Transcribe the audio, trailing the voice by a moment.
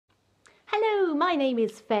Hello, my name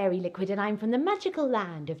is Fairy Liquid and I'm from the magical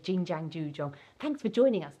land of JingJangJooJong. Thanks for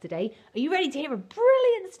joining us today. Are you ready to hear a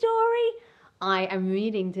brilliant story? I am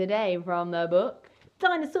reading today from the book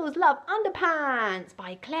Dinosaurs Love Underpants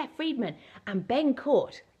by Freedman and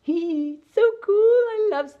Cort. So cool, I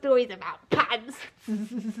love stories about pants.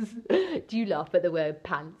 Do you laugh at the word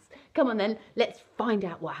pants? Come on then, let's find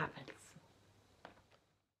out what happens.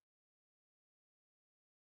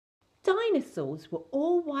 Dinosaurs were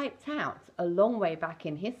all wiped out a long way back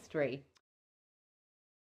in history.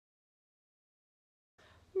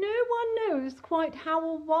 No one knows quite how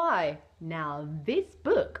or why. Now this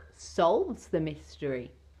book solves the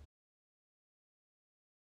mystery.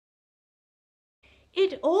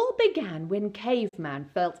 It all began when Caveman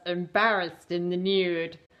felt embarrassed in the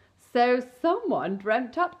nude. So someone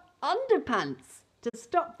dreamt up underpants to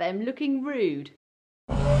stop them looking rude.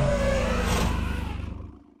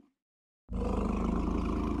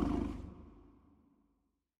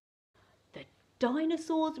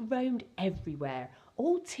 Dinosaurs roamed everywhere,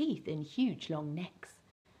 all teeth and huge long necks.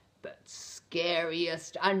 But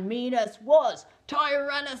scariest and meanest was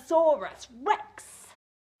Tyrannosaurus Rex.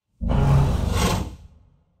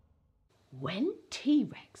 When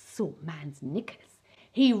T-Rex saw man's knickers,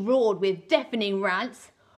 he roared with deafening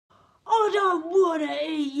rants, "I don't want to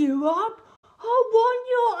eat you up, I want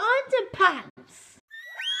your underpants."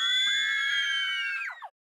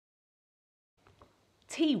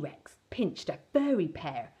 T-Rex pinched a furry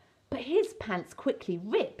pair, but his pants quickly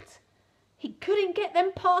ripped. He couldn't get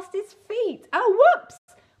them past his feet. Oh, whoops!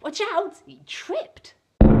 Watch out, he tripped.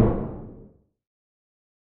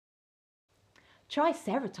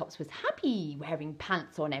 Triceratops was happy wearing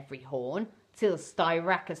pants on every horn, till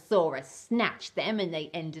Styracosaurus snatched them and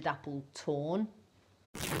they ended up all torn.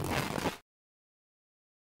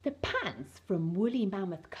 The pants from woolly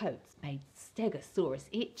mammoth coats made Stegosaurus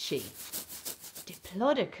itchy.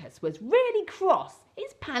 Diplodocus was really cross.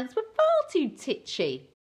 His pants were far too titchy.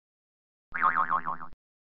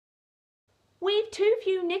 "We've too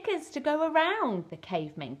few knickers to go around," the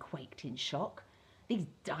cavemen quaked in shock. "These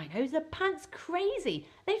dinos are pants crazy.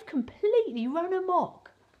 They've completely run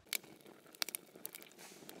amok."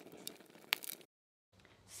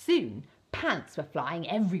 Soon, pants were flying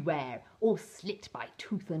everywhere, all slit by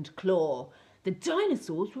tooth and claw. The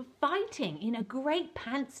dinosaurs were fighting in a great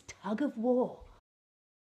pants tug of war.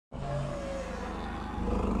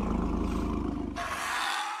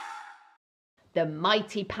 The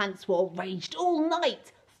mighty pants war raged all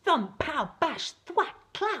night. Thump, pow, bash,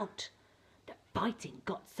 thwack, clout. The fighting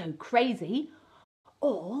got so crazy,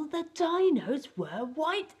 all the dinos were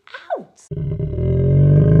wiped out.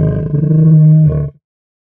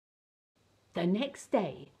 The next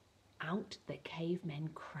day, out the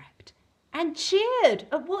cavemen crept and cheered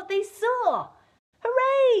at what they saw.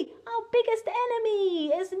 Hooray! Our biggest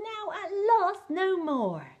enemy is now at last no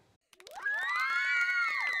more.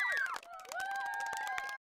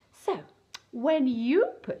 So, when you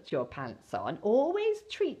put your pants on, always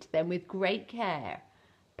treat them with great care.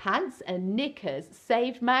 Pants and knickers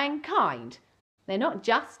saved mankind. They're not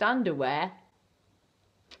just underwear.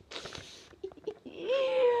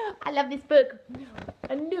 I love this book.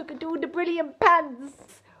 And look at all the brilliant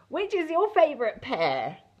pants. Which is your favourite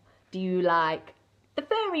pair? Do you like the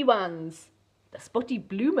furry ones? The spotty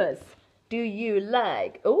bloomers? Do you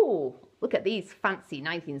like, oh, look at these fancy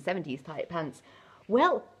 1970s type pants.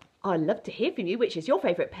 Well, I'd love to hear from you. Which is your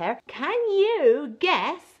favourite pair? Can you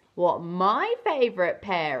guess what my favourite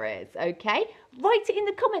pair is? Okay, write it in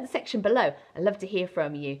the comments section below. I'd love to hear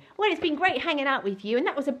from you. Well, it's been great hanging out with you, and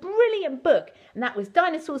that was a brilliant book, and that was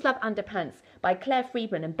Dinosaurs Love Underpants by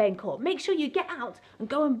Freedman and Cort. Make sure you get out and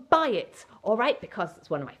go and buy it, all right, because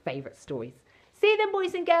it's one of my favourite stories. See you then,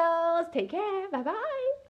 boys and girls. Take care. Bye-bye.